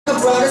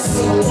brought us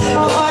in.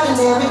 No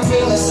ordinary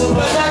thing, a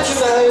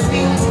supernatural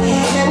being.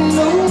 And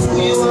know who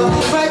you are,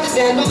 brighter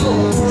than the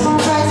moon,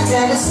 brighter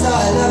than the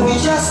star. Love you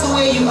just the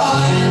way you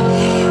are.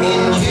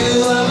 And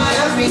you are my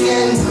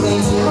African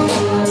queen,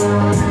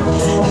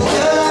 the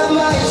girl of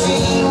my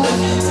dreams.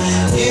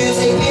 You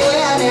take me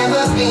where I've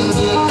never been.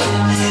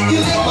 You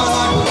make my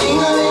heart go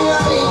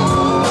ding-a-ling-a-ling.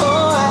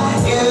 Oh,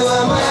 you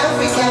are my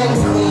African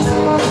queen,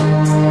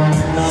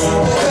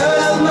 the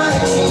girl of my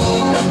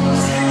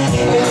dreams.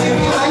 And you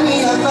remind me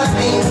of a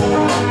thing,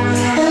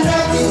 and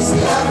that is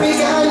the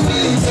African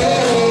beauty.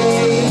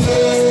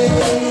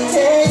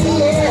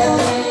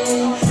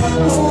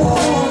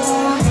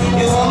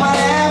 You are my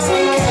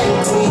African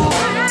queen.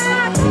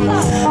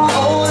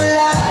 Oh,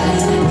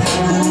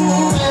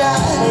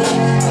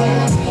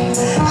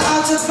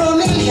 out of a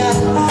million,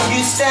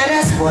 you stand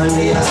as one,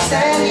 we are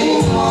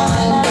standing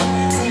one.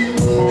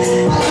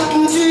 I look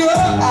into your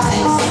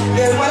eyes,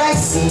 then what I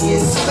see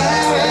is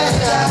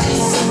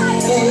paradise.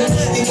 Yeah,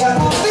 you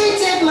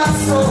captivated my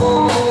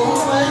soul.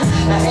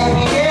 Now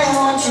every day I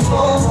want you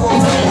home.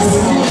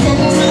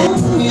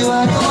 You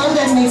are the one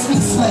that makes me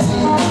sweat,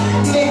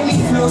 make me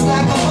float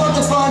like a boat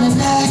upon the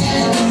night.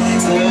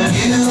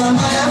 You are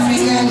my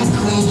African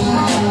queen,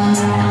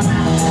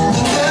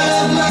 the girl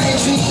of my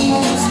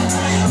dreams.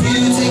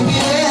 You take me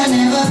where I've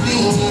never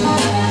been.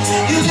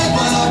 You make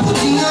my heart go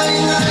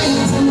ding-a-ling-a-ling.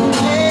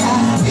 Yeah,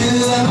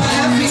 you are my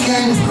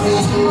African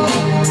queen,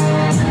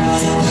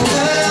 the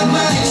girl of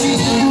my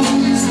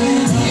dreams.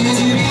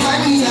 You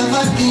remind me of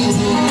a thing,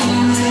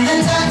 and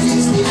that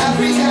is the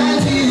African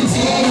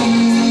beauty.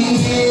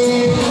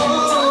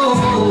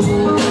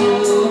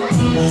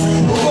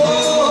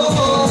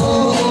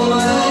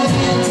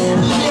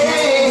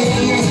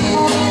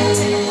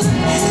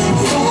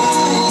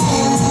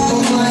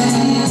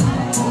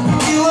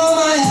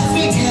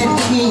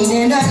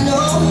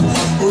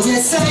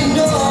 Yes, I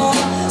know.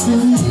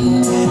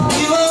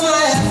 You are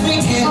my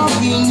African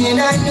queen, and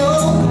I know.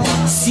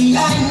 See, I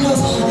know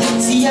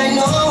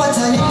what I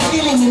am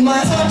feeling in my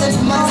heart and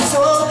in my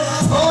soul.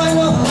 Oh, I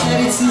know that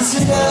it's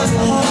love,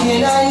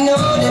 and I know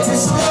that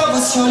this love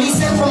was surely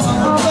sent from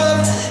up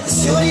above.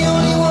 Cause you're the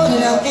only one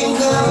that I think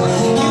of.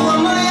 You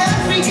are my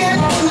African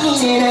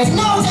queen, and I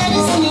know that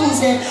it means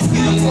that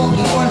you're the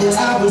only one that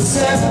I will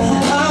serve.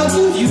 I'll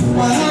give you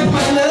my heart,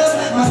 my love,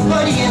 my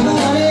body, and my